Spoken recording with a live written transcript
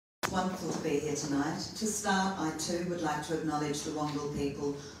wonderful to be here tonight. To start, I too would like to acknowledge the Wangal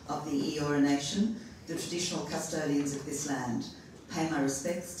people of the Eora Nation, the traditional custodians of this land. Pay my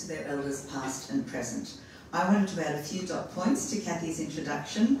respects to their elders past and present. I wanted to add a few dot points to Kathy's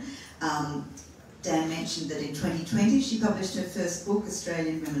introduction. Dan mentioned that in 2020 she published her first book,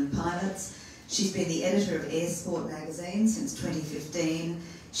 Australian Women Pilots. She's been the editor of Air Sport magazine since 2015.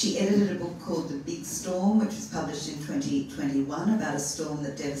 She edited a book called The Big Storm, which was published in 2021, about a storm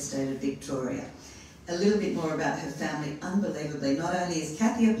that devastated Victoria. A little bit more about her family, unbelievably. Not only is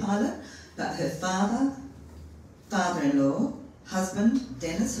Kathy a pilot, but her father, father-in-law, husband,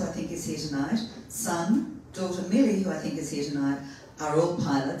 Dennis, who I think is here tonight, son, daughter Millie, who I think is here tonight, are all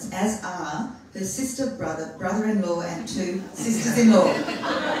pilots, as are her sister, brother, brother-in-law, and 2 sisters-in-law.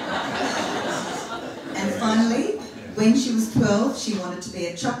 And finally, when she was 12, she wanted to be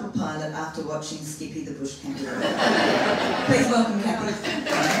a chopper pilot after watching Skippy the Bush Kangaroo. Please welcome Kathy.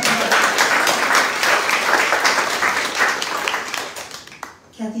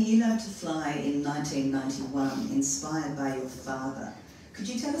 Kathy, you learned to fly in 1991, inspired by your father. Could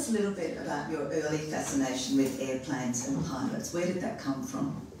you tell us a little bit about your early fascination with airplanes and pilots? Where did that come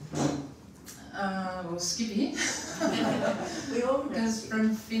from? Well, Skippy. Because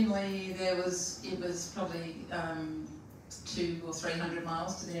from Finley, it was probably 200 or 300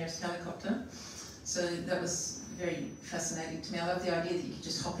 miles to the nearest helicopter. So that was very fascinating to me. I love the idea that you could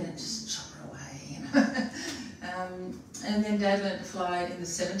just hop in and just chopper away, you know. And then Dad learned to fly in the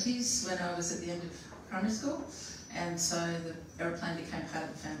 70s when I was at the end of primary school. And so the aeroplane became part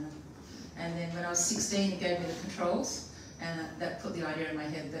of the family. And then when I was 16, he gave me the controls. And that put the idea in my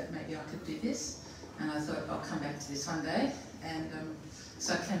head that maybe I could do this. And I thought, I'll come back to this one day. And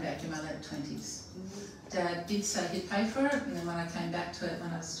so I came back in my late 20s. Dad did say he'd pay for it. And then when I came back to it when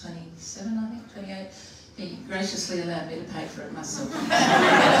I was 27, I think, 28, he graciously allowed me to pay for it myself.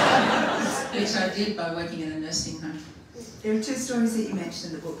 Which I did by working in a nursing home. There are 2 stories that you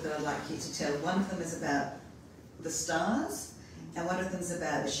mentioned in the book that I'd like you to tell. One of them is about the stars, and one of them is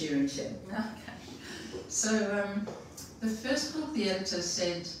about a shearing shed. Okay. So, the first book, the editor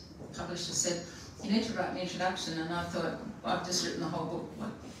said, publisher said, you need to write an introduction, and I thought, well, I've just written the whole book,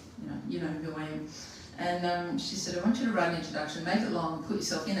 like, you know who I am. And she said, I want you to write an introduction, make it long, and put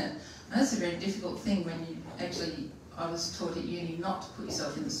yourself in it. And that's a very difficult thing when you actually, I was taught at uni not to put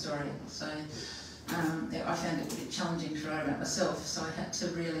yourself in the story. So I found it a bit challenging to write about myself, so I had to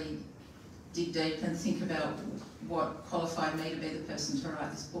really dig deep and think about what qualified me to be the person to write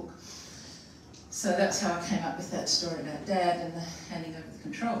this book. So that's how I came up with that story about Dad and the handing over the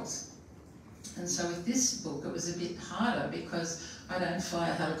controls. And so with this book, it was a bit harder because I don't fly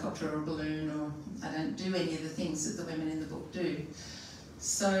a helicopter or a balloon, or I don't do any of the things that the women in the book do.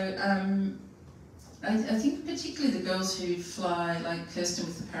 So I think particularly the girls who fly, like Kirsten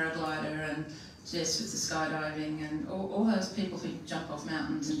with the paraglider and Jess with the skydiving, and all those people who jump off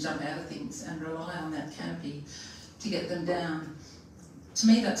mountains and jump out of things and rely on that canopy to get them down. To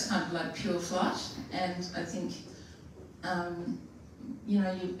me, that's kind of like pure flight, and I think, you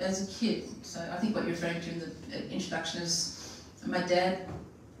know, as a kid, so I think what you're referring to in the introduction is my dad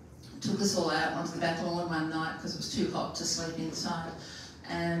took us all out onto the back lawn one night because it was too hot to sleep inside,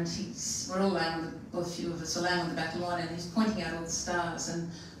 and we're all laying on well, a few of us are laying on the back lawn, and he's pointing out all the stars and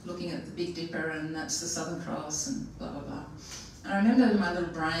looking at the Big Dipper, and that's the Southern Cross, and blah, blah, blah. And I remember in my little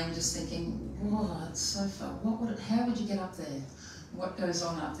brain just thinking, whoa, it's so far, how would you get up there? What goes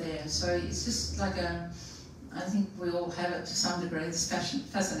on up there? So it's just like I think we all have it to some degree, this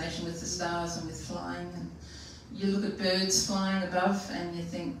fascination with the stars and with flying. And you look at birds flying above and you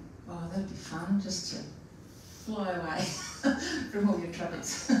think, oh, that'd be fun just to fly away from all your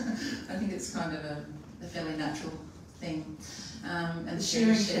troubles. I think it's kind of a fairly natural thing. And the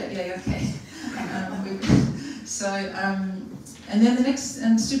shearing shed, yeah, okay. And then the next,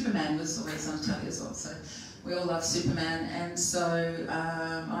 and Superman was always on telly as well, so we all love Superman. And so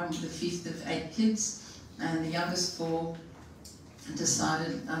I'm the 5th of 8 kids, and the youngest 4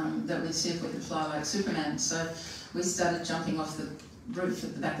 decided that we'd see if we could fly like Superman. So we started jumping off the roof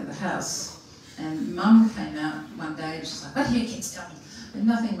at the back of the house, and Mum came out one day and she's like, what are you kids doing? And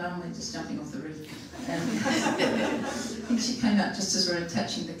nothing, Mum, we're just jumping off the roof. And I think she came out just as we were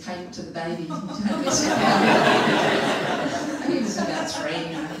attaching the cape to the baby. He was about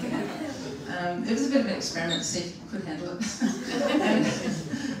 3. It was a bit of an experiment to see if you could handle it. And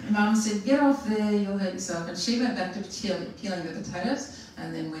Mum said, get off there, you'll hurt yourself. And she went back to peeling the potatoes,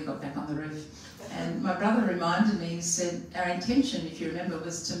 and then we got back on the roof. And my brother reminded me, he said, our intention, if you remember,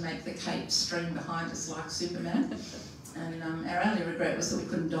 was to make the cape stream behind us like Superman. And our only regret was that we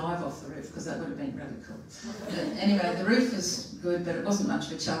couldn't dive off the roof, because that would have been really cool. But anyway, the roof was good, but it wasn't much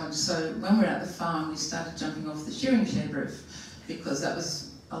of a challenge. So when we were at the farm, we started jumping off the shearing shed roof, because that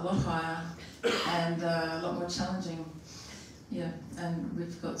was a lot higher and a lot more challenging. Yeah, and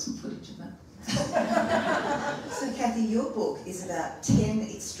we've got some footage of that. So Kathy, your book is about 10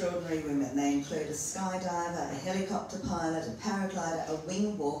 extraordinary women. They include a skydiver, a helicopter pilot, a paraglider, a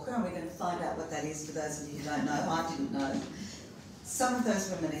wing walker, and we're going to find out what that is for those of you who don't know. I didn't know. Some of those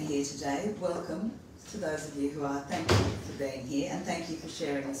women are here today. Welcome to those of you who are. Thank you for being here, and thank you for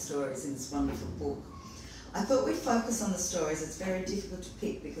sharing your stories in this wonderful book. I thought we'd focus on the stories. It's very difficult to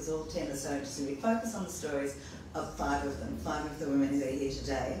pick because all 10 are so interesting. We focus on the stories of 5 of them, 5 of the women who are here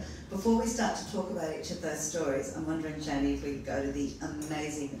today. Before we start to talk about each of those stories, I'm wondering, Janie, if we could go to the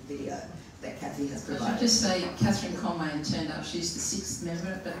amazing video that Kathy has provided. I should just say Catherine Conway turned up. She's the 6th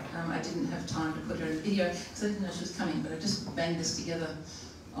member, but I didn't have time to put her in the video because I didn't know she was coming, but I just banged this together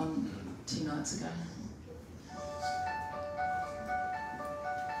on 2 nights ago.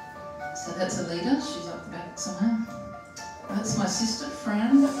 So that's Alida, she's up the back somewhere. That's my sister, Fran,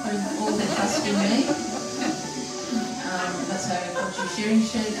 who all the trust in me. That's how I got your shearing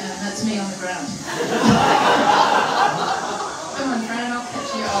shed, and that's me on the ground. Come on, Fran, I'll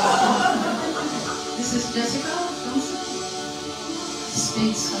catch you. Oh. This is Jessica Johnston.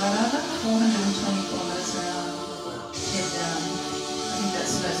 Speed Skydiver, 420 kilometres around, head down. I think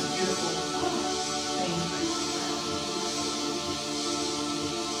that's the most beautiful thing.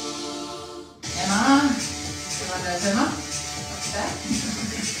 Emma, everyone knows Emma, up the back.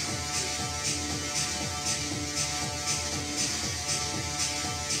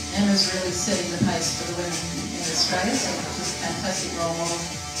 Emma's really setting the pace for the women in Australia, so she's a fantastic role model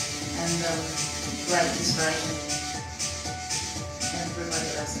and great inspiration. And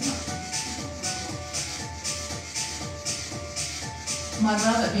everybody loves Emma. My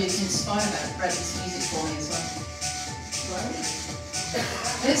brother, who's inspired about it, wrote this music for me as well.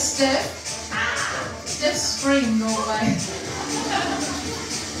 There's Stef. Stef screamed all the way.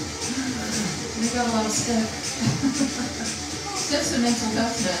 We've got a lot of Stef. Stef's a mental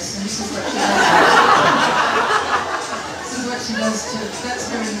health nurse, and this is what she does. This is what she does too. That's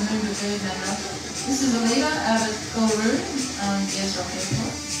her in the mood of bird matter. This is Alida out at Gullaroo, Ayers Rock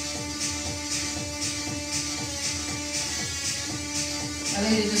Airport.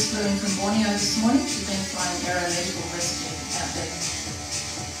 Alida just flew in from Borneo this morning. She's been flying aeromedical rescue out there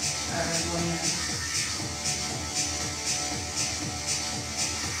over in Borneo.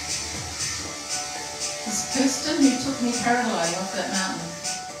 It's Kirsten who took me paragliding off that mountain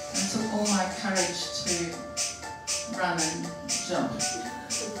and took all my courage to run and jump.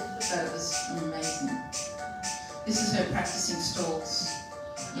 But it was amazing. This is her practicing stalls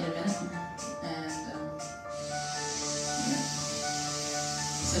in a minute. And yeah.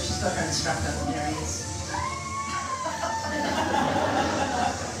 So she's got her instructor in her ears.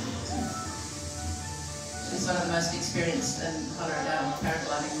 She's one of the most experienced and highly renowned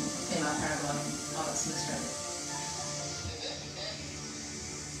female paragliding pilots in Australia.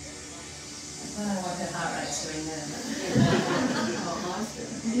 I don't know what her heart rate's doing there.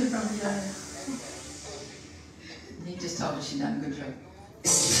 You probably don't. He just told me she'd done a good job.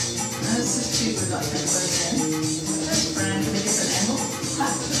 No, this is cute, we've got that bird there. That's Fran from a different angle.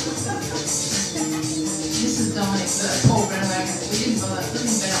 This is Dominic, the Paul Granawagon. We didn't bother, let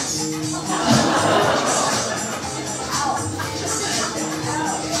him bounce.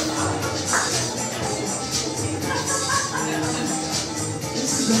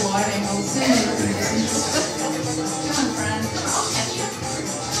 This is a wide angle. See me looking at this interesting. Come on, Fran. I'll catch you.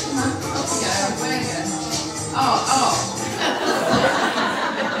 Come on, off you go. Where you go? Oh.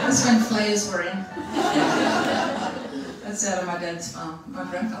 That's when flares were in. That's out of my dad's farm, my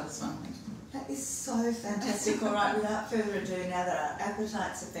grandfather's farm. That is so fantastic. All right, without further ado, now that our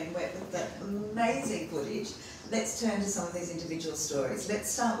appetites have been whet with that amazing footage, let's turn to some of these individual stories. Let's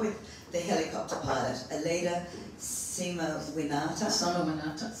start with the helicopter pilot, Alida Soemawinata.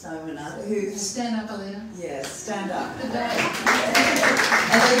 Soemawinata, who... Stand up, Alida. Yeah, stand up. Good day.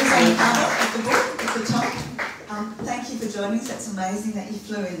 Alida's on the cover of the book at the top. Thank you for joining us. That's amazing that you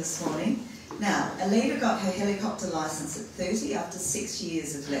flew in this morning. Now, Alida got her helicopter licence at 30 after 6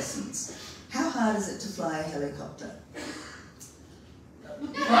 years of lessons. How hard is it to fly a helicopter?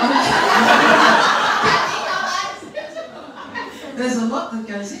 There's a lot that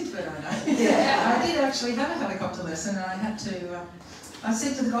goes into it, I know. Yeah. I did actually have a helicopter lesson, and I had to, I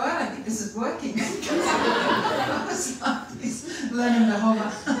said to the guy, I don't think this is working. I was like, learning to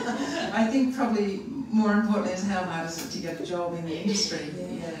hover. I think probably more importantly is how hard is it to get a job in the industry.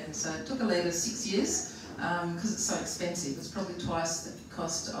 Yeah. So it took Alida 6 years. because it's so expensive. It's probably twice the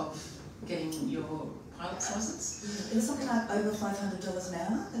cost of getting your pilot's license. It was something like over $500 an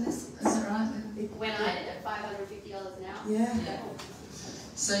hour, Vanessa? Is that right? When I did it, $550 an hour. Yeah.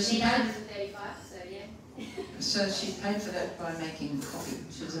 So she paid, 135, so yeah. so she paid for that by making coffee.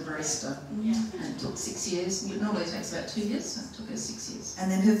 She was a barista. Yeah. And it took 6 years. It normally takes about 2 years, so it took her 6 years.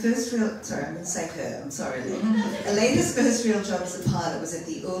 And then her first real, sorry, I'm going to say her, I'm sorry, Alida's first real job as a pilot was at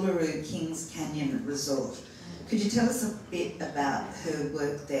the Uluru Kings Canyon Resort. Could you tell us a bit about her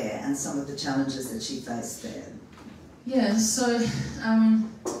work there and some of the challenges that she faced there? Yeah, so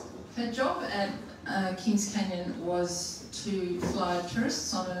her job at Kings Canyon was to fly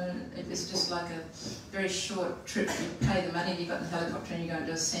tourists on it was just like a very short trip. You pay the money, you got in the helicopter and you go and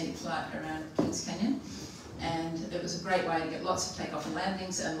do a scenic flight around Kings Canyon. And it was a great way to get lots of takeoff and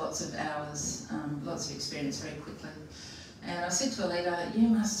landings and lots of hours, lots of experience very quickly. And I said to Alida, you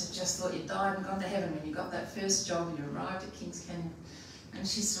must have just thought you died and gone to heaven when you got that first job and you arrived at Kings Canyon. And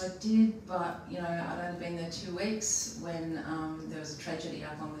she said, I did, but you know, I'd only been there 2 weeks when there was a tragedy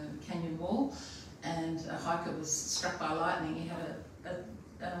up on the canyon wall and a hiker was struck by lightning. He had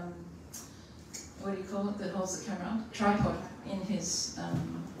a what do you call it, that holds the camera up? Tripod in his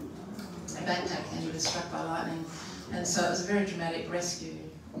backpack, and he was struck by lightning. And so it was a very dramatic rescue,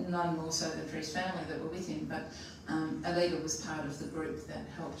 none more so than for his family that were with him, but Alida was part of the group that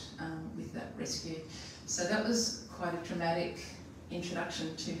helped with that rescue. So that was quite a traumatic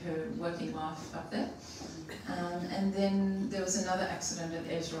introduction to her working life up there. And then there was another accident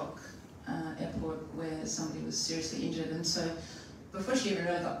at Ayers Rock Airport where somebody was seriously injured, and so before she even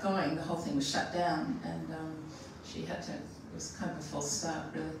really got going, the whole thing was shut down, and she had to, it was kind of a false start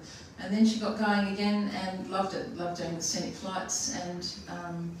really. And then she got going again and loved it, loved doing the scenic flights, and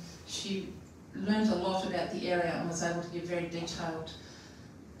she learned a lot about the area and was able to give very detailed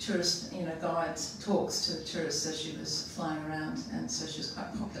tourist, guides, talks to the tourists as she was flying around, and so she was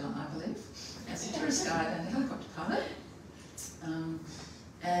quite popular, I believe, as a tourist guide and a helicopter pilot.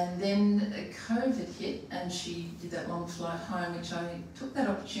 And then COVID hit and she did that long flight home, which I took that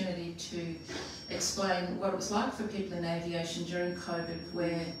opportunity to explain what it was like for people in aviation during COVID,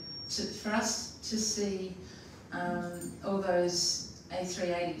 where for us to see all those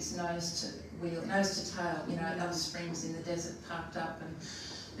A380s nose to tail, at Alice Springs in the desert parked up, and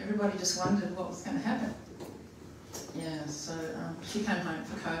everybody just wondered what was going to happen. Yeah, so she came home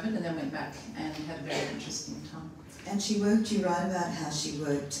for COVID and then went back and had a very interesting time. And you write about how she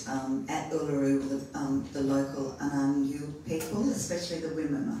worked at Uluru with the local Anangu people, especially the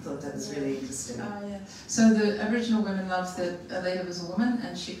women. I thought that was really interesting. Oh, yeah. So the Aboriginal women loved that Alida was a woman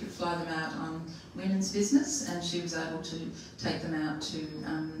and she could fly them out on women's business, and she was able to take them out to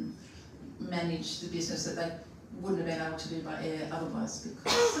manage the business that they wouldn't have been able to do by air otherwise,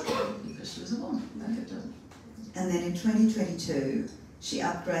 because she was a woman. They could do it. And then in 2022, she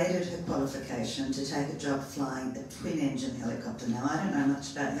upgraded her qualification to take a job flying a twin-engine helicopter. Now, I don't know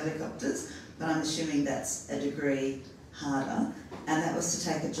much about helicopters, but I'm assuming that's a degree harder, and that was to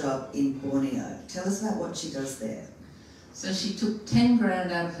take a job in Borneo. Tell us about what she does there. So she took 10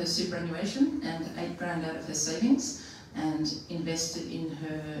 grand out of her superannuation and 8 grand out of her savings and invested in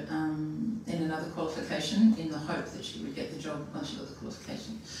her in another qualification in the hope that she would get the job once she got the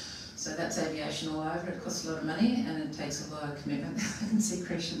qualification. So that's aviation all over. It costs a lot of money and it takes a lot of commitment. I can see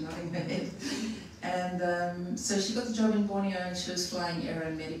Kirsten nodding her head. And so she got the job in Borneo and she was flying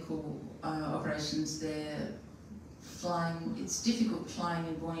aeromedical operations there. It's difficult flying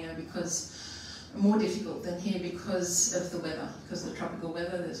in Borneo more difficult than here because of the weather, because of the tropical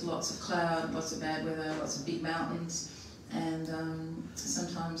weather. There's lots of cloud, lots of bad weather, lots of big mountains, and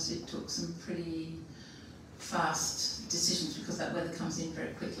sometimes it took some pretty fast decisions because that weather comes in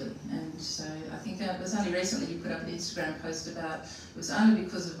very quickly. And so I think it was only recently you put up an Instagram post about it was only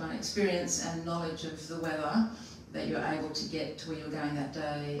because of my experience and knowledge of the weather that you're able to get to where you're going that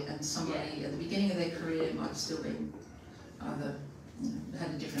day, and somebody at the beginning of their career might have still been either had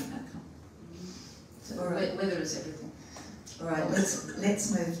a different outcome. So weather is everything. All right,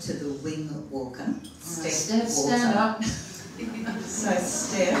 let's move to the wing walker. Stef, stand up. So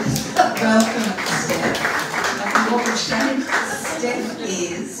Stef, welcome Stef. Stef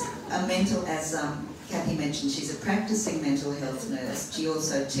is a as Kathy mentioned, she's a practicing mental health nurse. She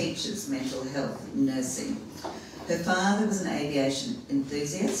also teaches mental health nursing. Her father was an aviation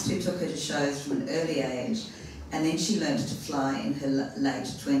enthusiast who took her to shows from an early age, and then she learned to fly in her late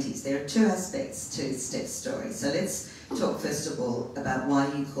 20s. There are two aspects to Stef's story. So let's talk first of all about why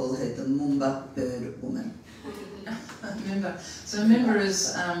you call her the Moomba bird woman. Moomba. So Moomba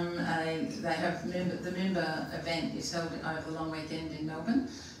is the Moomba event is held over the long weekend in Melbourne,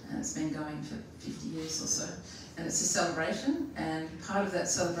 and it's been going for 50 years or so. And it's a celebration, and part of that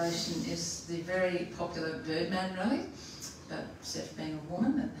celebration is the very popular Birdman Rally, but Stef being a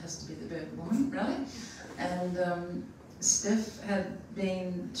woman, it has to be the Bird Woman Rally. And Stef had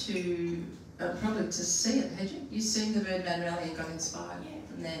been to, probably to see it, had you? You seen the Birdman Rally and got inspired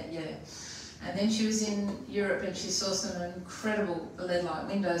from there, yeah. And then she was in Europe and she saw some incredible LED light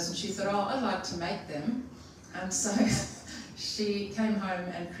windows and she thought, oh, I'd like to make them. And so she came home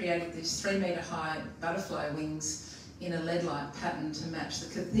and created these 3-metre high butterfly wings in a LED light pattern to match the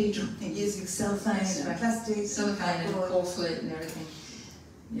cathedral wings. Using cellophane and plastic. Cellophane and cork-flute and everything.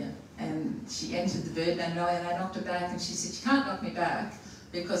 Yeah. And she entered the Birdman Rally and I knocked her back and she said, you can't knock me back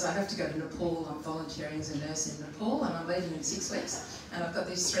because I have to go to Nepal. I'm volunteering as a nurse in Nepal and I'm leaving in 6 weeks. And I've got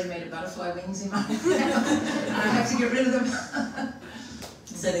these 3-metre butterfly wings in my mouth and I have to get rid of them.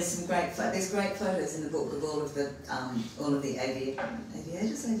 So there's some great photos in the book of all of the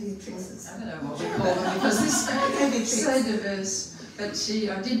aviatrixes. I don't know what we call them because this so diverse. But I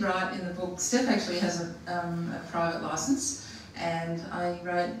did write in the book. Stef actually has a private licence, and I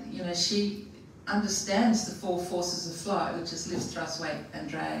wrote. You know, she understands the 4 forces of flight, which is lift, thrust, weight, and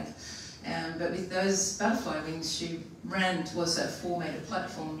drag. But with those butterfly wings, she ran towards that 4-metre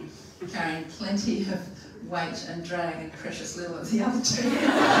platform, carrying plenty of weight and drag and precious little of the other 2. She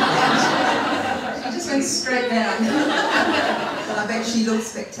just went straight down. Well, I bet she looked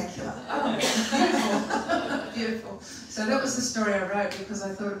spectacular. Oh, beautiful. Beautiful. So that was the story I wrote because I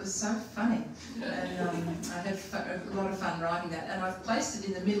thought it was so funny. And I had a lot of fun writing that. And I've placed it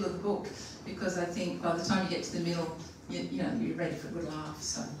in the middle of the book because I think by the time you get to the middle, you know, you're ready for a good laugh.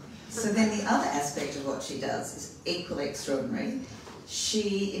 So then the other aspect of what she does is equally extraordinary.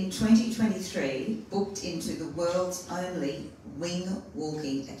 She, in 2023, booked into the world's only wing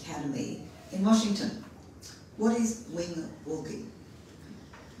walking academy in Washington. What is wing walking?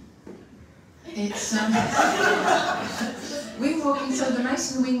 It's wing walking. So the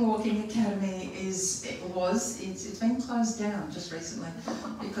Mason Wing Walking Academy it's been closed down just recently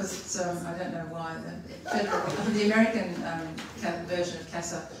because it's I don't know why the American version of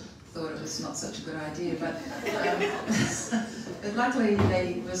CASA thought it was not such a good idea, but luckily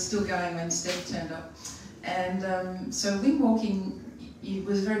they were still going when Stef turned up. And so wing walking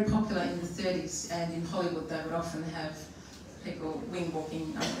was very popular in the 30s, and in Hollywood they would often have people wing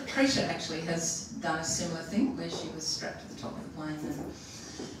walking. Preacher actually has done a similar thing where she was strapped to the top of the plane.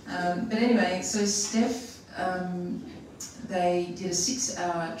 But anyway, so Stef, they did a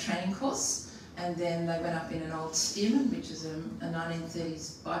 6-hour training course. And then they went up in an old Stearman, which is a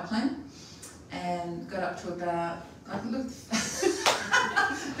 1930s biplane, and got up to about,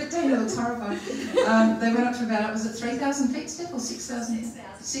 but Daniel looks horrified. They went up to about, was it 3,000 feet, Stef, or 6,000?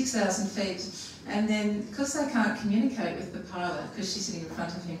 6,000 feet. And then, because they can't communicate with the pilot, because she's sitting in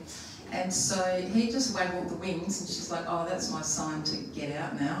front of him, and so he just waggled the wings, and she's like, oh, that's my sign to get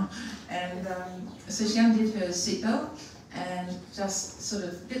out now. And so she undid her seatbelt, and just sort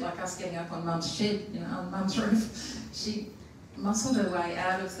of, a bit like us getting up on Mum's shed, you know, on Mum's roof, she muscled her way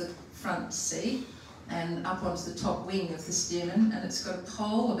out of the front seat and up onto the top wing of the Stearman, and it's got a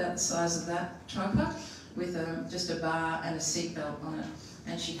pole about the size of that tripod with just a bar and a seatbelt on it.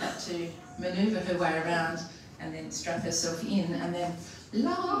 And she had to manoeuvre her way around and then strap herself in and then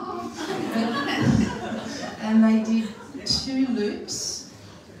laugh. And they did 2 loops,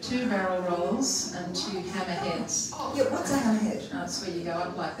 2 barrel rolls and 2 hammerheads. Yeah, what's a hammerhead? It's where you go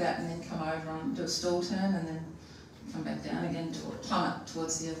up like that and then come over and do a stall turn and then come back down again to plummet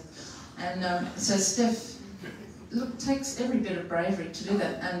towards the earth. And so Stef, look, takes every bit of bravery to do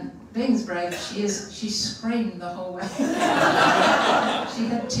that. And being as brave as she is, she screamed the whole way. She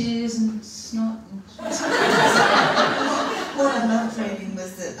had tears and snot. What I loved reading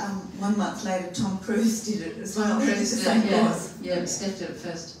was that 1 month later Tom Cruise did it as well. Tom Cruise did it, yeah, but Stef did it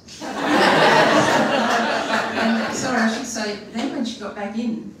first. And, sorry, I should say, then when she got back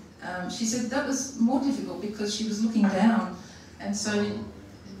in, she said that was more difficult because she was looking down, and so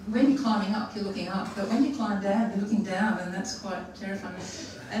when you're climbing up, you're looking up, but when you climb down, you're looking down, and that's quite terrifying.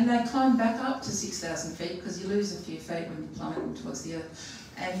 And they climbed back up to 6,000 feet because you lose a few feet when you plummet towards the earth.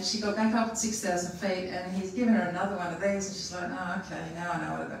 And she got back up at 6,000 feet, and he's given her another one of these, and she's like, oh, okay, now I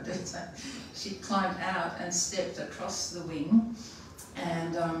know what I've got to do. So she climbed out and stepped across the wing,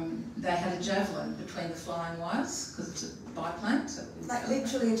 and they had a javelin between the flying wires because it's a biplane. So like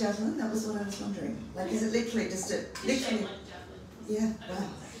literally a javelin? That was what I was wondering. Like, is it literally just a... Literally? Yeah, wow.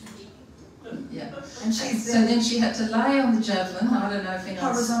 Yeah. And she's so then she had to lay on the javelin. I don't know if anyone's...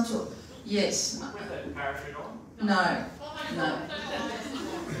 Horizontal? Yes. With a parachute on? No. No.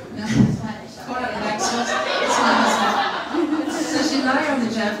 Quite relaxed. So she lay on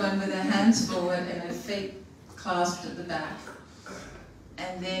the javelin and with her hands forward and her feet clasped at the back.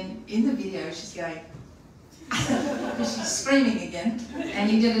 And then in the video she's going, because she's screaming again, and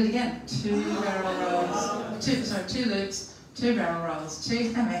he did it again. 2 barrel rolls, 2 loops, 2 barrel rolls,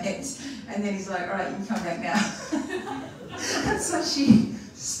 2 hammerheads, and then he's like, all right, you can come back now. And so she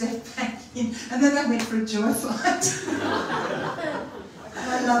stepped back in, and then they went for a joy flight.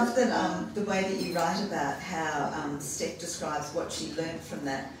 I love that the way that you write about how Stef describes what she learned from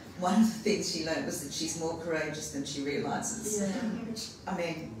that. One of the things she learned was that she's more courageous than she realises. Yeah. Which, I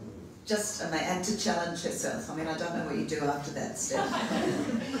mean, just amazing. And to challenge herself. I mean, I don't know what you do after that, Stef.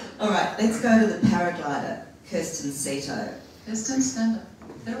 All right, let's go to the paraglider, Kirsten Seeto. Kirsten, stand up.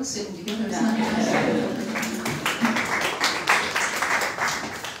 They're all sitting together, isn't it?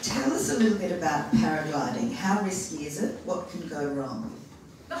 Tell us a little bit about paragliding. How risky is it? What can go wrong?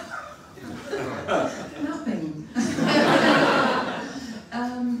 Nothing.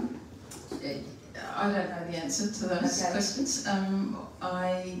 I don't know the answer to those questions.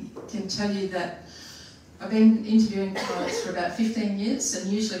 I can tell you that I've been interviewing pilots for about 15 years,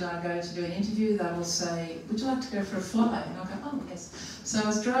 and usually when I go to do an interview, they will say, would you like to go for a fly? And I'll go, oh, yes. So I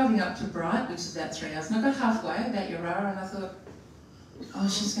was driving up to Bright, which is about 3 hours, and I got halfway about Yarara, and I thought, oh,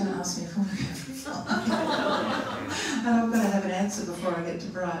 she's going to ask me if I want to go for a fly. And I've got to have an answer before I get to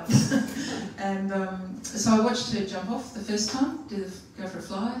Bright. And so I watched her jump off the first time, go for a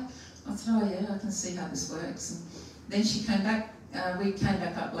fly. I thought, oh yeah, I can see how this works. And then she came back, we came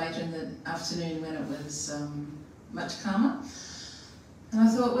back up later in the afternoon when it was much calmer. And I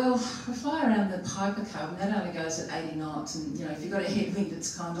thought, well, we fly around the Piper Cub, and that only goes at 80 knots, and you know, if you've got a headwind,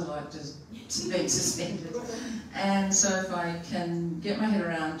 it's kind of like just being suspended. And so if I can get my head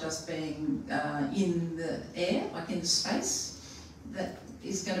around just being in the air, like in space, that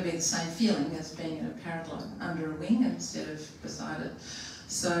is going to be the same feeling as being in a paraglider under a wing instead of beside it.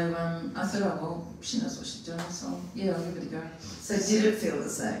 So I thought, oh well, she knows what she's doing, so yeah, I'll give it a go. So did it feel the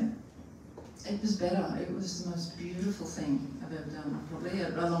same? It was better. It was the most beautiful thing I've ever done, probably,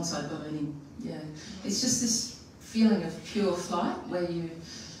 alongside ballooning. Yeah, it's just this feeling of pure flight where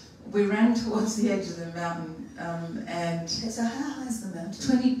we ran towards the edge of the mountain, and so how high is the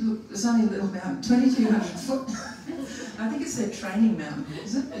mountain? Look, it's only a little mountain, 2,200 foot. I think it's their training mountain,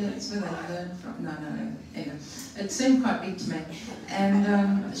 is it? Yeah, it's where they learn from. No. Anyway, it seemed quite big to me.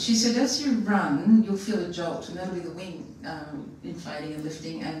 And she said, as you run, you'll feel a jolt, and that'll be the wing inflating and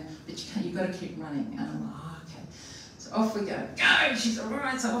lifting, but you've got to keep running. And I'm like, oh, okay. So off we go. Go! She said, all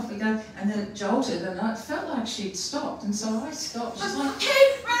right, so off we go. And then it jolted, and it felt like she'd stopped, and so I stopped. She's like,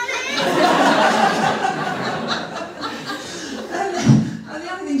 keep running! And the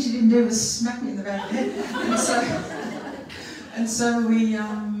only thing she didn't do was smack me in the back of the head. And so we, I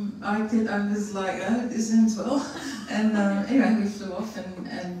was like, oh, this ends well. And anyway, we flew off,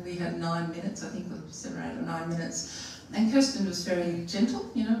 and we had 9 minutes, I think, or 7 or 8 or 9 minutes. And Kirsten was very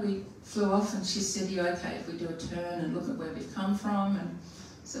gentle, you know, we flew off, and she said, are you okay if we do a turn and look at where we've come from? And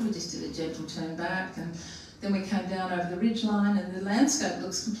so we just did a gentle turn back, and then we came down over the ridge line, and the landscape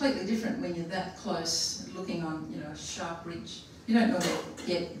looks completely different when you're that close, looking on, you know, a sharp ridge. You don't normally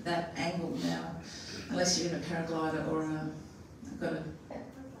get that angle now, unless you're in a paraglider or I've got a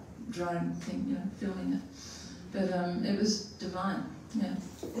drone thing, you know, filming it. But it was divine, yeah.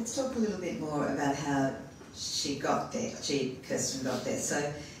 Let's talk a little bit more about how she got there, Kirsten got there.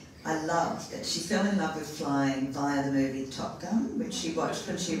 So I loved it. She fell in love with flying via the movie Top Gun, which she watched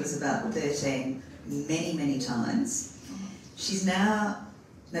when she was about 13 many, many times. She's now,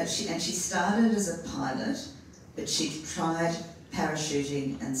 she started as a pilot, but she tried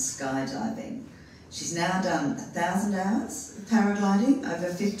parachuting and skydiving. She's now done 1,000 hours of paragliding over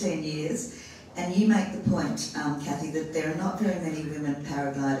 15 years. And you make the point, Kathy, that there are not very many women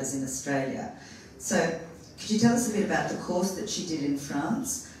paragliders in Australia. So could you tell us a bit about the course that she did in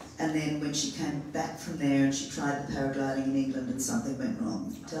France, and then when she came back from there and she tried the paragliding in England and something went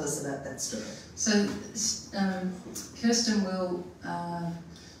wrong? Tell us about that story. So Kirsten will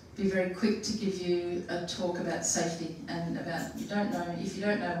be very quick to give you a talk about safety and about, if you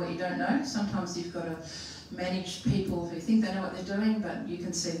don't know what you don't know, sometimes you've got to manage people who think they know what they're doing, but you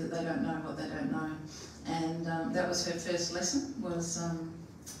can see that they don't know what they don't know. And that was her first lesson, was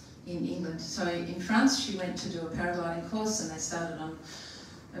in England. So in France, she went to do a paragliding course, and they started on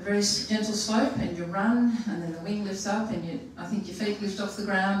a very gentle slope, and you run, and then the wing lifts up, and I think your feet lift off the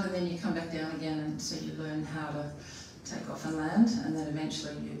ground, and then you come back down again, and so you learn how to take off and land, and then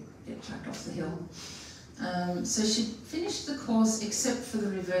eventually you get chucked off the hill. So she finished the course except for the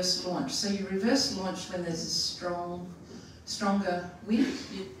reverse launch. So you reverse launch when there's a stronger wind.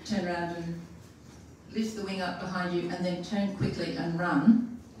 You turn around and lift the wing up behind you, and then turn quickly and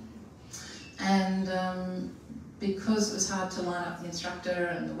run And because it was hard to line up the instructor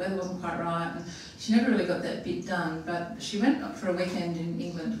and the weather wasn't quite right, and she never really got that bit done, but she went up for a weekend in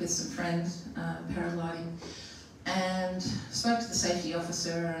England with some friends, paragliding, and spoke to the safety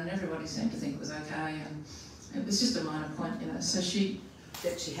officer, and everybody seemed to think it was okay, and it was just a minor point, you know. So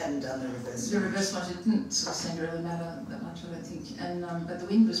that she hadn't done the reverse launch. The reverse launch, it didn't sort of seem to really matter that much, I don't think. And but the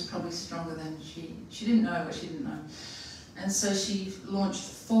wind was probably stronger than she didn't know what she didn't know. And so she launched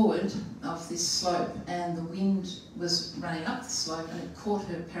forward off this slope, and the wind was running up the slope, and it caught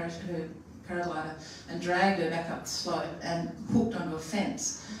her paraglider and dragged her back up the slope and hooked onto a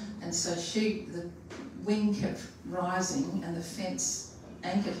fence. And so the wind kept rising, and the fence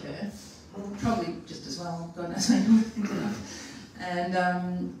anchored her, probably just as well, God knows maybe. And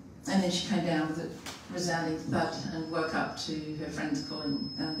then she came down with a resounding thud and woke up to her friends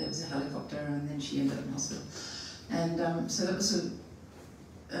calling. There was a helicopter, and then she ended up in hospital. And so that was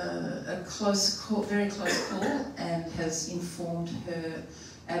a close call, very close call, and has informed her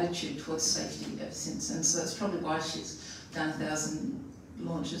attitude towards safety ever since. And so that's probably why she's done 1,000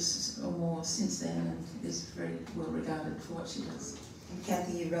 launches or more since then, and is very well regarded for what she does. And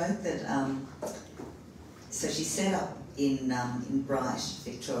Kathy, you wrote that. So she set up in Bright,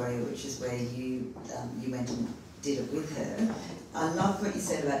 Victoria, which is where you went and did it with her. I love what you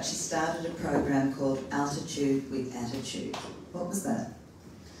said about she started a program called Altitude with Attitude. What was that?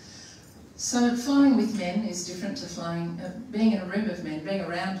 So flying with men is different to flying, being in a room of men, being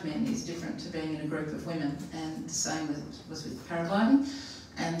around men is different to being in a group of women, and the same was with paragliding.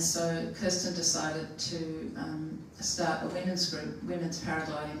 And so Kirsten decided to start a women's group, women's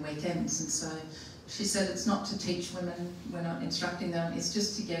paragliding weekends, and so she said it's not to teach women, we're not instructing them, it's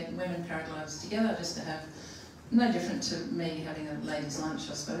just to get women paragliders together, just to have, no different to me having a ladies' lunch,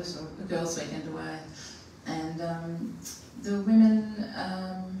 I suppose, or a girls' weekend away. And the women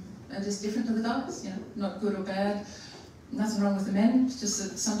are just different to the guys, you know, not good or bad, nothing wrong with the men, it's just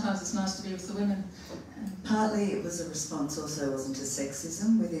that sometimes it's nice to be with the women. Partly it was a response also, wasn't to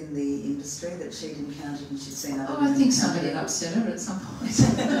sexism within the industry that she'd encountered and she'd seen other women. I think somebody had upset her at some point. She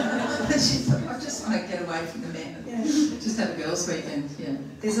thought, I just want to get away from the men and just have a girls' weekend. Yeah.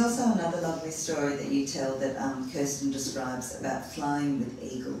 There's also another lovely story that you tell that Kirsten describes about flying with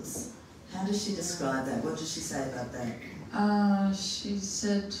eagles. How does she describe that? What does she say about that? She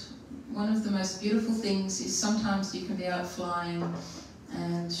said one of the most beautiful things is sometimes you can be out flying.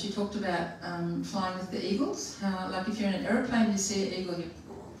 And she talked about flying with the eagles, how like if you're in an aeroplane you see an eagle, you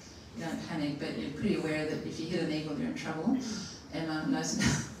don't panic, but you're pretty aware that if you hit an eagle you're in trouble. Emma knows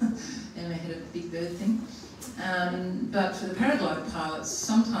Emma hit a big bird thing. But for the paraglider pilots,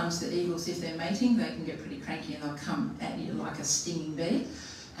 sometimes the eagles, if they're mating, they can get pretty cranky and they'll come at you like a stinging bee,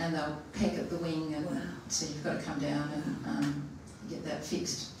 and they'll peck at the wing, and so you've got to come down and get that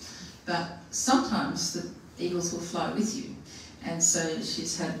fixed. But sometimes the eagles will fly with you. And so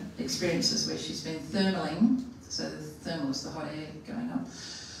she's had experiences where she's been thermaling, so the thermal is the hot air going up,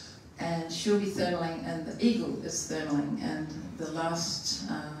 and she'll be thermaling and the eagle is thermaling, and the last,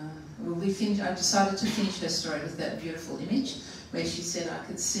 I decided to finish her story with that beautiful image where she said I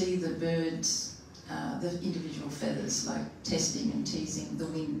could see the birds, the individual feathers, like testing and teasing the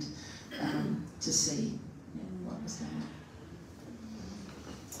wind to see what was going on.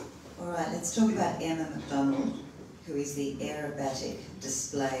 All right, let's talk about Emma MacDonald, who is the aerobatic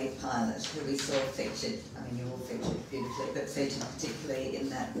display pilot, who we saw featured, I mean you're all featured beautifully, but featured particularly in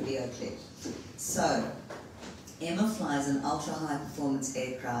that video clip. So, Emma flies an ultra-high performance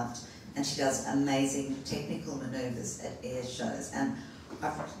aircraft, and she does amazing technical manoeuvres at air shows. And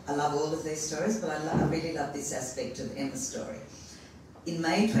I love all of these stories, but I really love this aspect of Emma's story. In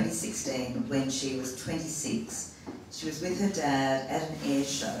May 2016, when she was 26, she was with her dad at an air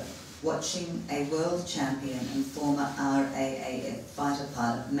show, watching a world champion and former RAAF fighter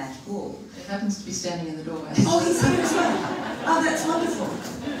pilot, Matt Hall. It happens to be standing in the doorway. Oh, he's here as well. Oh, that's wonderful.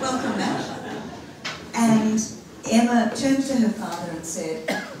 Welcome, Matt. And Emma turned to her father and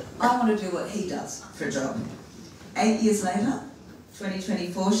said, I want to do what he does for a job. 8 years later,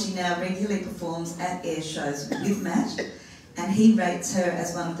 2024, she now regularly performs at air shows with Matt, and he rates her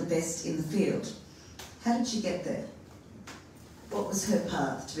as one of the best in the field. How did she get there? What was her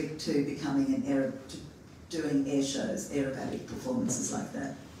path to becoming to doing air shows, aerobatic performances like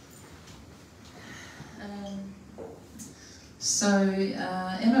that?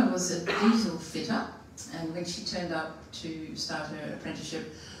 Emma was a diesel fitter, and when she turned up to start her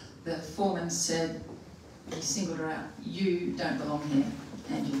apprenticeship, the foreman said, he singled her out, you don't belong here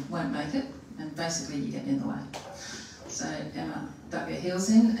and you won't make it, and basically you get in the way. So Emma dug her heels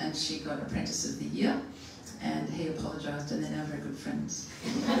in and she got Apprentice of the Year, and he apologised, and they're now very good friends.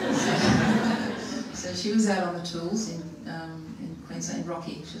 So she was out on the tools in Queensland, in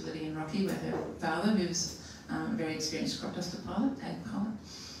Rocky. She was living in Rocky with her father, who was a very experienced crop duster pilot, ag pilot.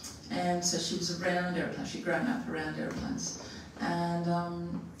 And so she was around aeroplanes. She'd grown up around aeroplanes. And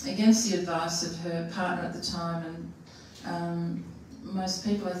against the advice of her partner at the time, and most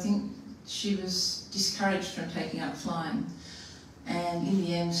people, I think, she was discouraged from taking up flying. And in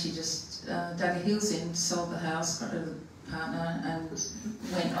the end, she just dug her heels in, sold the house, got rid of the partner, and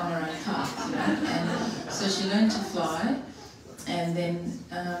went on her own path, you know. And so she learned to fly, and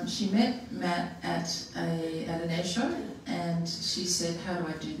then she met Matt at an air show, and she said, "How do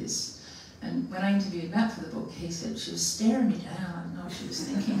I do this?" And when I interviewed Matt for the book, he said she was staring me down. I don't know what she was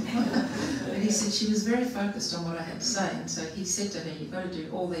thinking. But he said she was very focused on what I had to say. And so he said to her, "You've got to do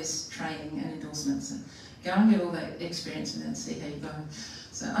all this training and endorsements and go and get all that experience and then see how you go."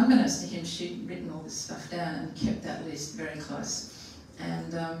 So I'm going to stick in, she'd written all this stuff down and kept that list very close.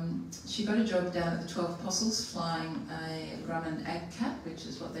 And she got a job down at the 12 Apostles flying a Grumman Ag Cat, which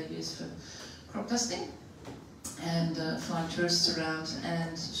is what they use for crop dusting, and flying tourists around,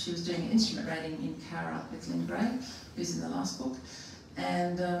 and she was doing instrument rating in Cara with Lynn Gray, who's in the last book.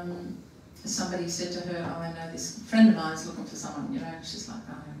 And somebody said to her, "Oh, I know this friend of mine's looking for someone," you know, and she's like,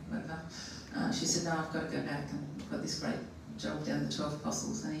 "Oh, whatever." She said, "No, I've got to go back, and I've got this great job down the 12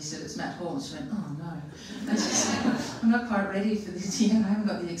 Apostles." And he said, "It's Matt Hall." And she went, "Oh no." And she said, "I'm not quite ready for this yet, I haven't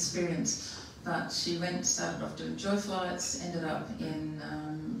got the experience." But she went, started off doing joy flights, ended up in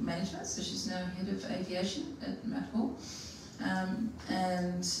management, so she's now head of aviation at Matt Hall,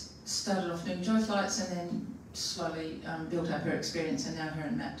 and started off doing joy flights, and then slowly built up her experience, and now her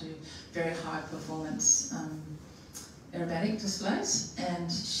and Matt do very high performance aerobatic displays.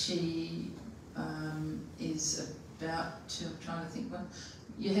 And she is about to, I'm trying to think, well,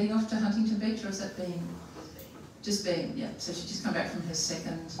 you're heading off to Huntington Beach, or is that being? Just being, yeah. So she just come back from her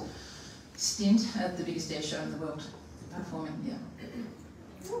second stint at the biggest air show in the world, performing, yeah.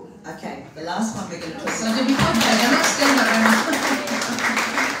 Okay, the last one we're going to talk about. So to be complicated, I'm not standing up.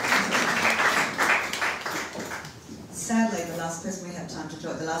 Sadly, the last person we have time to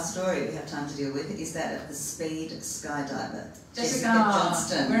talk, the last story we have time to deal with is that of the speed skydiver. Jessica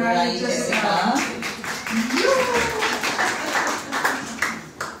Johnston. Where are you, Jessica?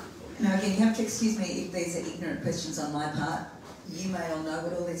 Now again, you have to excuse me if these are ignorant questions on my part. You may all know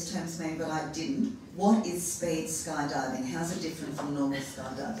what all these terms mean, but I didn't. What is speed skydiving? How's it different from normal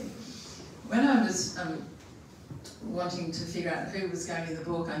skydiving? When I was wanting to figure out who was going in the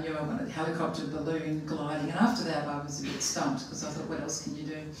book, I knew I wanted helicopter, balloon, gliding, and after that I was a bit stumped because I thought, what else can you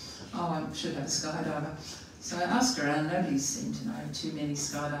do? Oh, I should have a skydiver. So I asked around, nobody seemed to know too many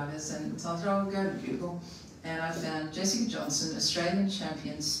skydivers, and so I thought, oh, I'll go to Google, and I found Jessica Johnston, Australian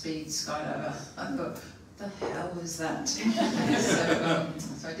champion speed skydiver. I thought, what the hell is that?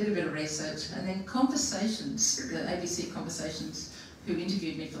 So I did a bit of research, and then Conversations, the ABC Conversations, who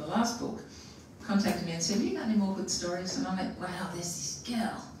interviewed me for the last book, contacted me and said, "Have you got any more good stories?" And I went, "Wow, there's this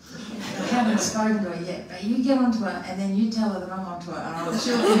girl. I haven't spoken to her yet, but you get onto her and then you tell her that I'm onto her, and I'm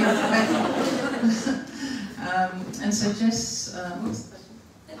sure you'll hear it from me." And so Jess, what was the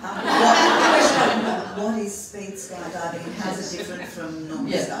question? What is speed skydiving and how is it different from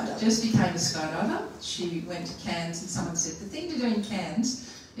normal skydiving? Jess became a skydiver. She went to Cairns, and someone said, "The thing to do in Cairns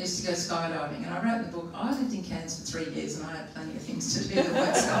is to go skydiving." And I wrote in the book, I lived in Cairns for 3 years and I had plenty of things to do that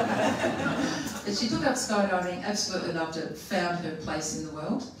weren't skydiving. But she took up skydiving, absolutely loved it, found her place in the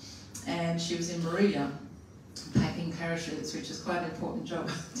world, and she was in Maruya packing parachutes, which is quite an important job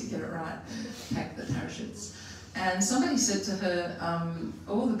to get it right, pack the parachutes. And somebody said to her,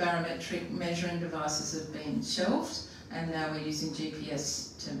 all the barometric measuring devices have been shelved, and now we're using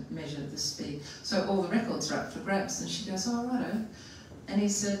GPS to measure the speed. So all the records are up for grabs. And she goes, "Oh, righto." And she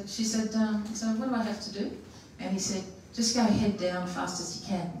said, "So what do I have to do?" And he said, "Just go head down fast as you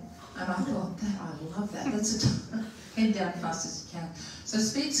can." And I thought, I love that. That's head down fast as you can. So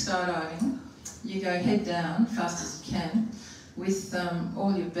speed skydiving, you go head down fast as you can with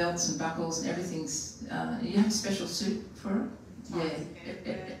all your belts and buckles and everything's, you have a special suit for it?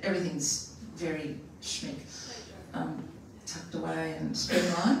 Yeah, everything's very schmick, tucked away and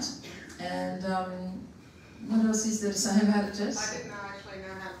streamlined. And what else is there to say about it, Jess? I didn't actually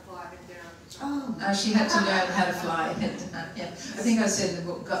know how to fly head down. Oh, she had to learn how to fly head down. Yeah, I think I said in the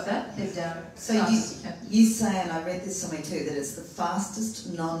book, got that? Head down. So you say, and I read this somewhere too, that it's the fastest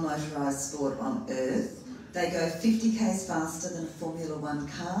non-motorised sport on earth. They go 50 k's faster than a Formula 1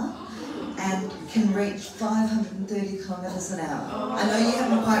 car and can reach 530 kilometres an hour. I know you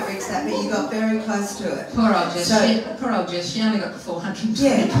haven't quite reached that, but you got very close to it. Poor old Jess. Poor old Jess. She only got to 420.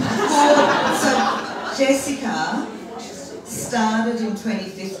 Yeah. So Jessica started in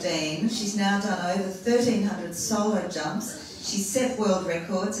 2015. She's now done over 1,300 solo jumps. She's set world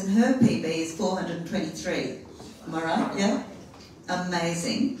records and her PB is 423. Am I right? Yeah?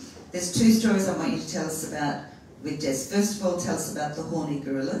 Amazing. There's two stories I want you to tell us about with Jess. First of all, tell us about the horny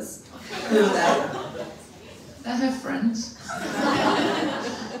gorillas. Who are they? They have friends.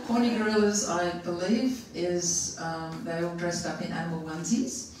 Horny gorillas, I believe, is they all dressed up in animal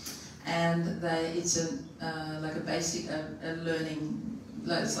onesies, and it's like a basic learning.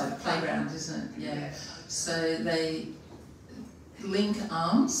 It's like a playground, isn't it? Yeah. So they link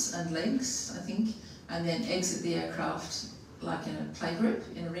arms and legs, I think, and then exit the aircraft like in a playgroup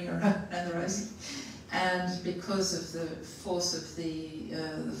in a ring around the rosy. And because of the force of the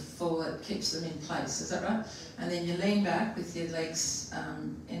fall, it keeps them in place, is that right? And then you lean back with your legs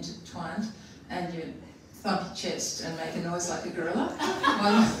intertwined and you thump your chest and make a noise like a gorilla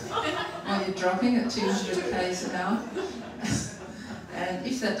while you're dropping at 200 k's an hour. And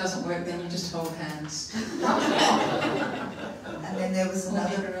if that doesn't work, then you just hold hands. And then there was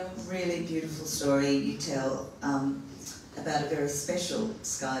another really beautiful story you tell about a very special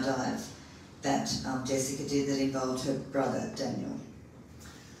skydive that Jessica did that involved her brother, Daniel.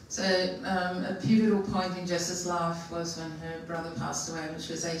 So a pivotal point in Jess's life was when her brother passed away when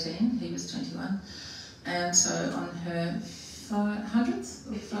she was 18, he was 21. And so on her 100th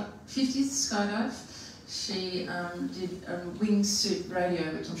or 50th skydive, she did a wingsuit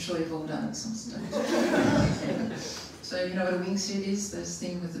rodeo, which I'm sure you've all done at some stage. So you know what a wingsuit is, those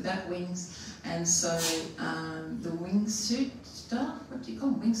things with the back wings. And so the wingsuiter, what do you call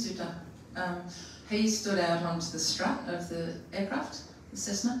him, wingsuiter? He stood out onto the strut of the aircraft, the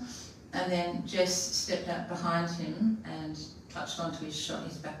Cessna, and then Jess stepped out behind him and clutched onto his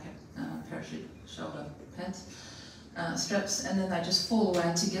back parachute shoulder pads, straps, and then they just fall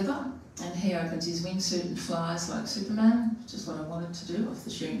away together, and he opens his wingsuit and flies like Superman, which is what I wanted to do off the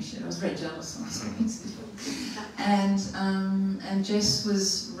shearing shed. I was very jealous when I saw wingsuit. And Jess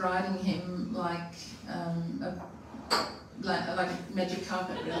was riding him like a magic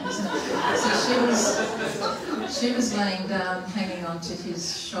carpet, really, isn't it? So she was laying down, hanging onto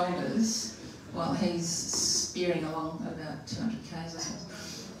his shoulders while he's spearing along about 200 k's or something.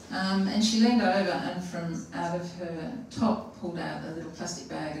 And she leaned over and from out of her top pulled out a little plastic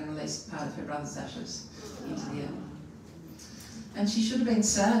bag and released part of her brother's ashes into the air. And she should have been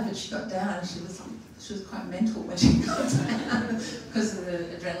sad, but she got down and she was quite mental when she got down because of the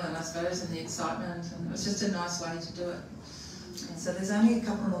adrenaline, I suppose, and the excitement, and it was just a nice way to do it. So there's only a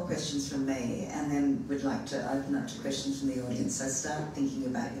couple more questions from me, and then we'd like to open up to questions from the audience, so start thinking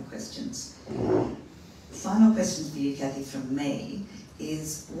about your questions. Final question for you, Kathy, from me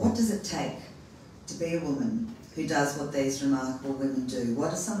is, what does it take to be a woman who does what these remarkable women do?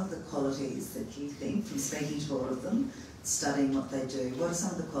 What are some of the qualities that you think, from speaking to all of them, studying what they do, what are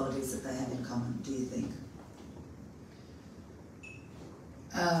some of the qualities that they have in common, do you think?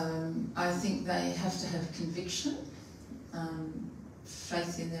 I think they have to have conviction,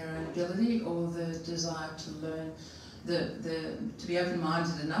 faith in their own ability, or the desire to learn, to be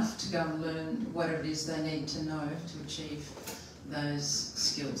open-minded enough to go and learn whatever it is they need to know to achieve those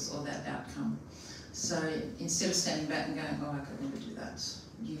skills or that outcome. So instead of standing back and going, oh, I could never do that,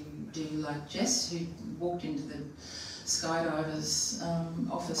 you do like Jess, who walked into the skydiver's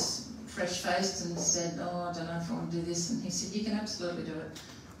office fresh-faced and said, oh, I don't know if I want to do this, and he said, you can absolutely do it.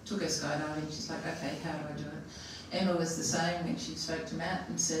 Took her skydiving, she's like, okay, how do I do it? Emma was the same when she spoke to Matt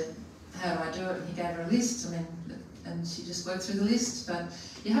and said, how do I do it? And he gave her a list, and she just worked through the list. But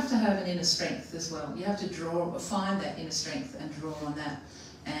you have to have an inner strength as well. You have to find that inner strength and draw on that.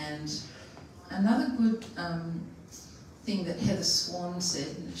 And another good thing that Heather Swan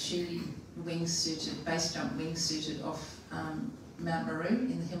said, she base jump wingsuited off Mount Meru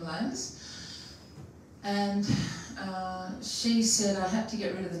in the Himalayas. And she said, I had to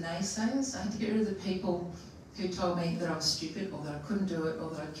get rid of the naysayers. I had to get rid of the people who told me that I was stupid, or that I couldn't do it, or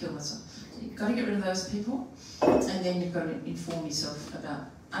that I'd kill myself. So you've got to get rid of those people, and then you've got to inform yourself about,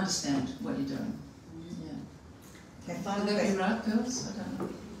 understand what you're doing. Yeah. Okay, final Would that be question. right, girls? I don't know.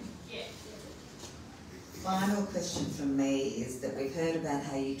 Yeah. Final question from me is that we've heard about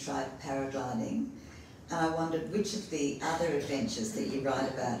how you tried paragliding, and I wondered which of the other adventures that you write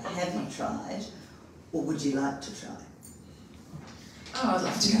about have you tried, or would you like to try? Oh, I'd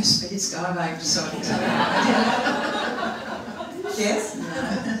love to go speed skydiving, so I can tell you what I did. Yes?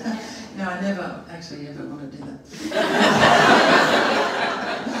 No, I never actually ever want to do that.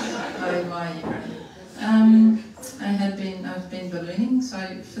 I admire you, Granny. I I've been ballooning. So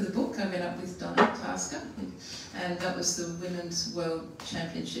for the book, I went up with Donna Tasker, and that was the Women's World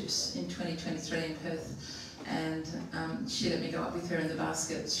Championships in 2023 in Perth. And she let me go up with her in the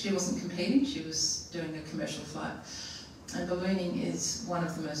basket. She wasn't competing, she was doing a commercial flight. And ballooning is one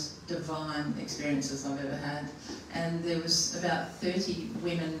of the most divine experiences I've ever had. And there was about 30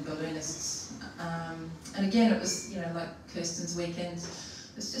 women balloonists. And again, it was, you know, like Kirsten's weekend.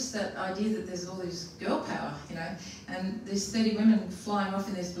 It's just that idea that there's all this girl power, you know, and there's 30 women flying off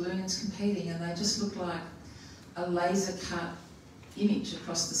in these balloons competing, and they just look like a laser cut image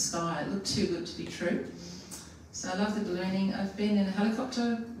across the sky. It looked too good to be true. So I love the ballooning. I've been in a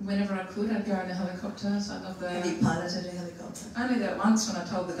helicopter whenever I could. I'd go in a helicopter, so I love that. Have you piloted a helicopter? Only that once when I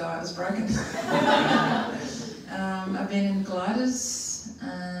told the guy it was broken. I've been in gliders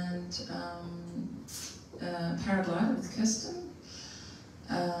and paraglider with Kirsten.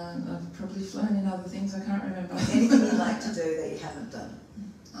 I've probably flown in other things, I can't remember. Anything you'd like to do that you haven't done?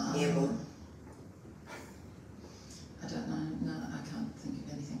 Airborne? I don't know, no, I can't think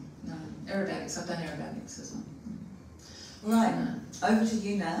of anything. No, aerobatics, I've done aerobatics as well. Right, over to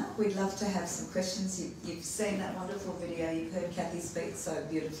you now. We'd love to have some questions. You've seen that wonderful video, you've heard Kathy speak so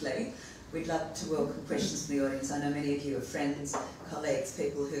beautifully. We'd love to welcome questions from the audience. I know many of you are friends, colleagues,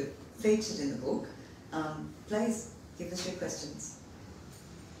 people who are featured in the book. Please give us your questions.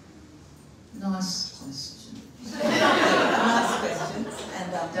 Nice question. Nice questions.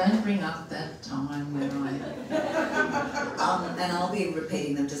 And don't bring up that time where and I'll be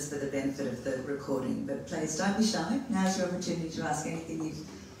repeating them just for the benefit of the recording. But please don't be shy. Now's your opportunity to ask anything you've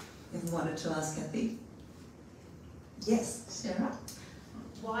ever wanted to ask Kathy. Yes, Sarah?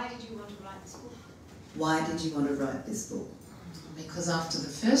 Why did you want to write this book? Why did you want to write this book? Because after the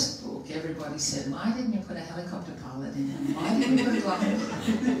first book, everybody said, why didn't you put a helicopter pilot in it? Why didn't you put a glider?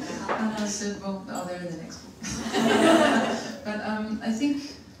 And I said, well, they're in the next book. But I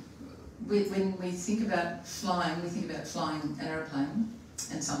think when we think about flying, we think about flying an aeroplane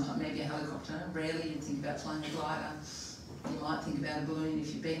and sometimes maybe a helicopter. Rarely you think about flying a glider. You might think about a balloon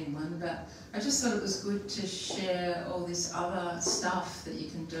if you've been in one, but I just thought it was good to share all this other stuff that you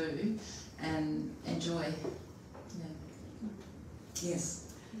can do and enjoy. Yes.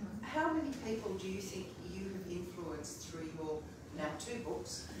 How many people do you think you have influenced through your now 2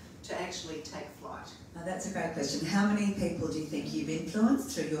 books to actually take flight? Now that's a great question. How many people do you think you've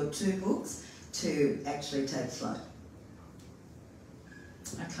influenced through your 2 books to actually take flight?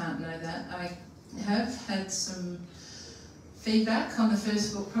 I can't know that. I have had some feedback on the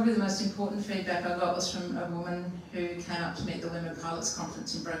first book. Probably the most important feedback I got was from a woman who came up to me at the Women Pilots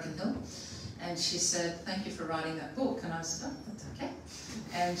Conference in Broken Hill. And she said, thank you for writing that book. And I said, oh, that's okay.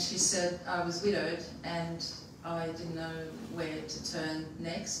 And she said, I was widowed and I didn't know where to turn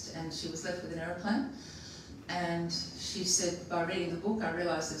next. And she was left with an aeroplane. And she said, by reading the book, I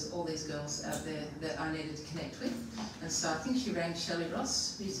realised there's all these girls out there that I needed to connect with. And so I think she rang Shelley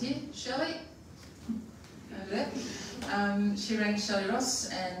Ross, who's here. Shelley? Over there. She rang Shelley Ross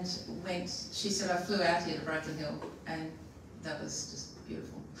and she said, I flew out here to Broken Hill. And that was just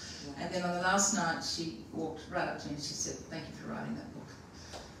beautiful. And then on the last night, she walked right up to me and she said, thank you for writing that book.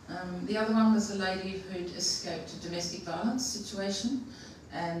 The other one was a lady who'd escaped a domestic violence situation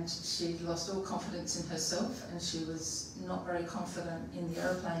and she'd lost all confidence in herself and she was not very confident in the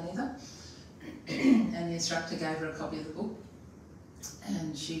aeroplane either. And the instructor gave her a copy of the book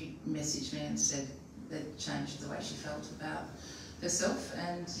and she messaged me and said that changed the way she felt about herself,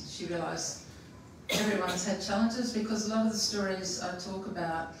 and she realised everyone's had challenges, because a lot of the stories I talk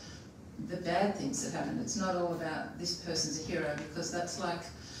about the bad things that happen. It's not all about this person's a hero, because that's like,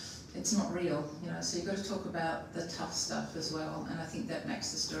 it's not real, you know, so you've got to talk about the tough stuff as well, and I think that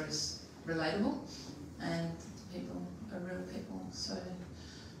makes the stories relatable and people are real people. So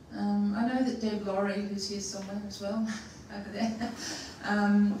I know that Deb Laurie, who's here somewhere as well, over there,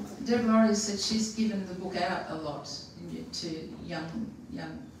 Deb Laurie said she's given the book out a lot to young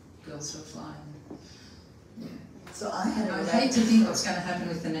girls who are flying. Yeah. So I hate to think what's going to happen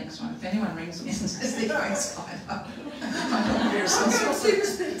with the next one. If anyone rings me and says they're going skydiving, I don't want to be responsible.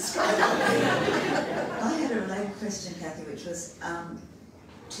 I had a related question, Kathy, which was,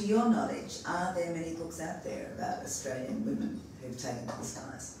 to your knowledge, are there many books out there about Australian women who've taken to the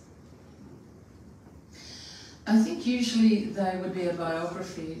skies? I think usually they would be a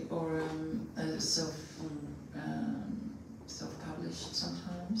biography or a self-published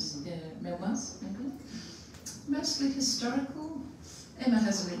sometimes, yeah, memoirs maybe. Mostly historical. Emma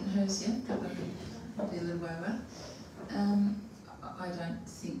hasn't written hers yet, probably a little way away. I don't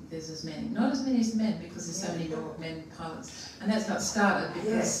think there's as many. Not as many as men, because there's so many more men pilots. And that's how it started,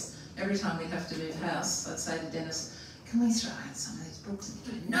 because every time we'd have to move house, I'd say to Dennis, can we throw out some of these books? And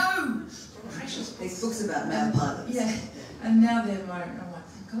you go, no! Precious books. These books about male pilots. Yeah, and now they're my, I'm like,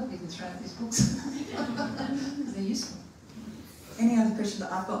 thank God we can throw out these books. They're useful. Any other questions?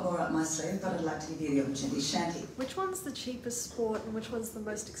 I've got more up my sleeve, but I'd like to give you the opportunity. Shanti. Which one's the cheapest sport and which one's the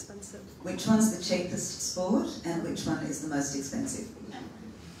most expensive? Which one's the cheapest sport and which one is the most expensive?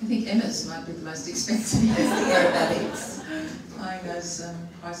 I think Emma's might be the most expensive. It's the aerobatics. Flying those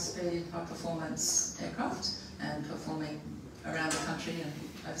high-speed, high-performance aircraft and performing around the country and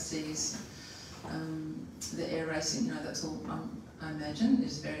overseas. The air racing, you know, that's all, I imagine,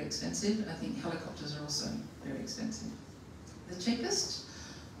 is very expensive. I think helicopters are also very expensive. The cheapest?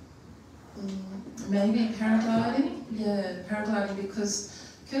 Maybe paragliding? Yeah, paragliding, because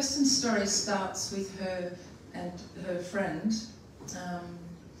Kirsten's story starts with her and her friend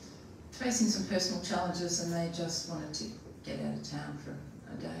facing some personal challenges, and they just wanted to get out of town for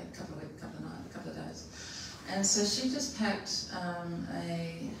a day, a couple of days. And so she just packed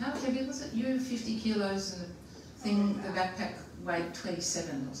how heavy was it? 50 kilos, and the thing, the backpack weighed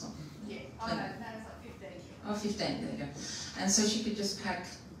 27 or something. Yeah, oh no, that was like 15. Oh, 15, there you go. And so she could just pack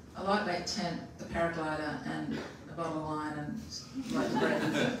a lightweight tent, the paraglider, and a bottle of wine and loaf of bread,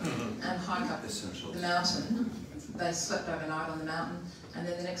 and hike up the mountain. They slept overnight on the mountain, and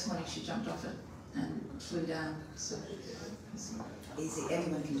then the next morning she jumped off it and flew down. So Easy,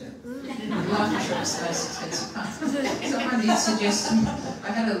 anyone can do it. life insurance is the most expensive part. Somebody suggested,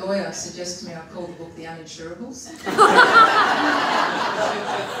 I had a lawyer suggest to me I call the book The Uninsurables.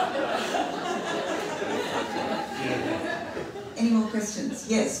 Any more questions?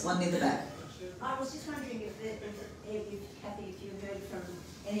 Yes, one near the back. I was just wondering if Kathy, if you heard from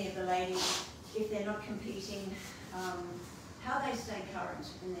any of the ladies, if they're not competing, how they stay current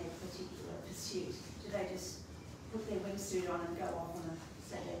in their particular pursuit. Do they just put their wingsuit on and go off on a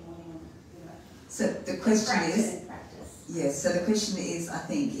Saturday morning and, you know? So the question is, practice. yes, so the question is, I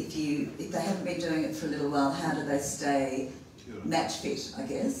think, if they haven't been doing it for a little while, how do they stay match fit, I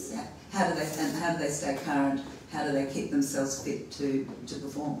guess? How do they stay current? How do they keep themselves fit to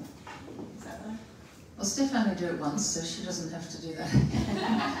perform? Is that right? Well, Stef only do it once, so she doesn't have to do that.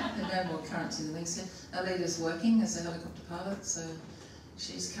 There are no more currents in the wingsuit. Alida's working as a helicopter pilot, so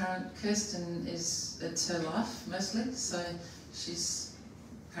she's current. Kirsten it's her life mostly, so she's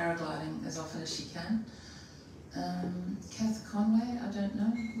paragliding as often as she can. Kath Conway, I don't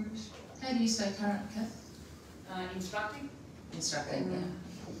know. How do you stay current, Kath? Instructing. Instructing, yeah.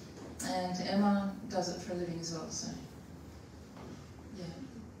 And Emma does it for a living as well, so yeah.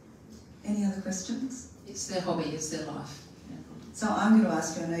 Any other questions? It's their hobby, it's their life. Yeah. So I'm going to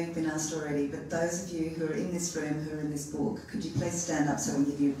ask you, I know you've been asked already, but those of you who are in this room, who are in this book, could you please stand up so we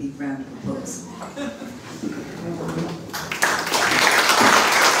can give you a big round of applause?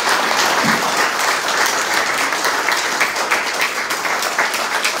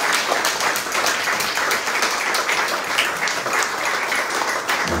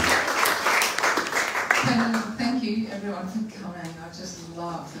 Thank you everyone for coming. I just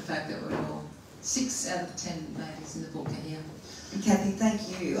love the fact that we're all 6 out of 10 ladies in the book are here. And Kathy, thank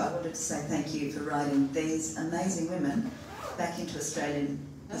you. I wanted to say thank you for writing these amazing women back into Australian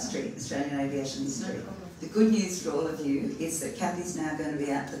history, Australian aviation history. No problem. The good news for all of you is that Kathy's now going to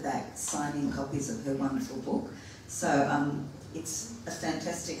be out the back signing copies of her wonderful book. So it's a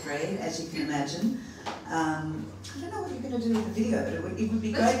fantastic read, as you can imagine. I don't know what you're going to do with the video, but it would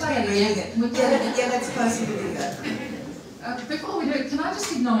be great to be reading it. Yeah, let's post the video. Before we do it, can I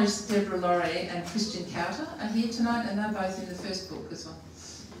just acknowledge Deborah Laurie and Christian Cowter are here tonight, and they're both in the first book as well.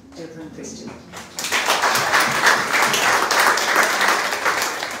 Deborah and Christian.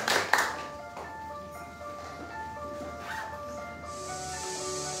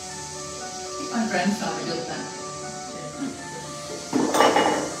 My grandfather built that.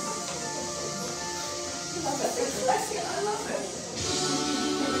 I love it.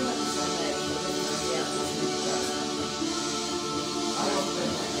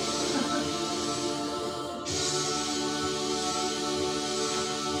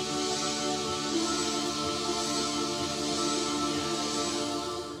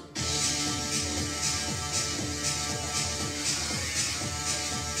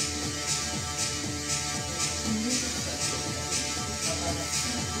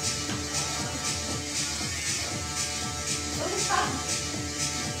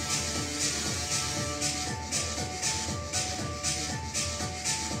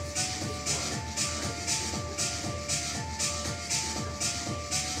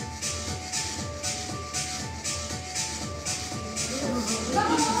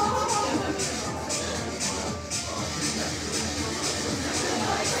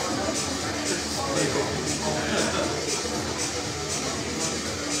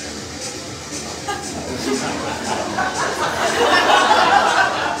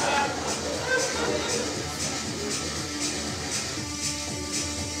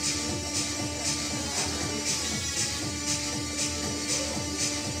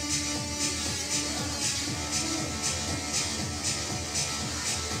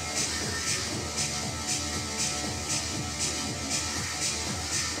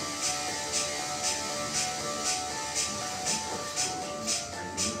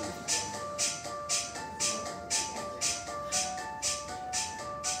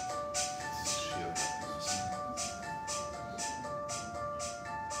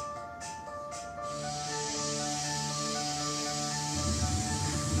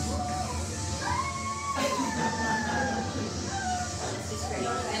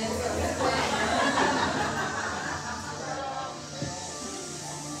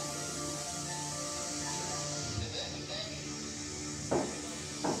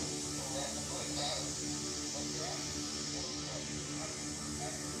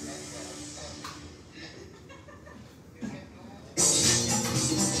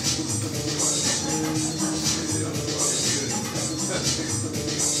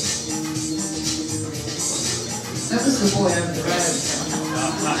 That was the boy over the road.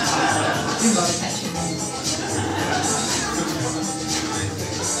 You got to catch him.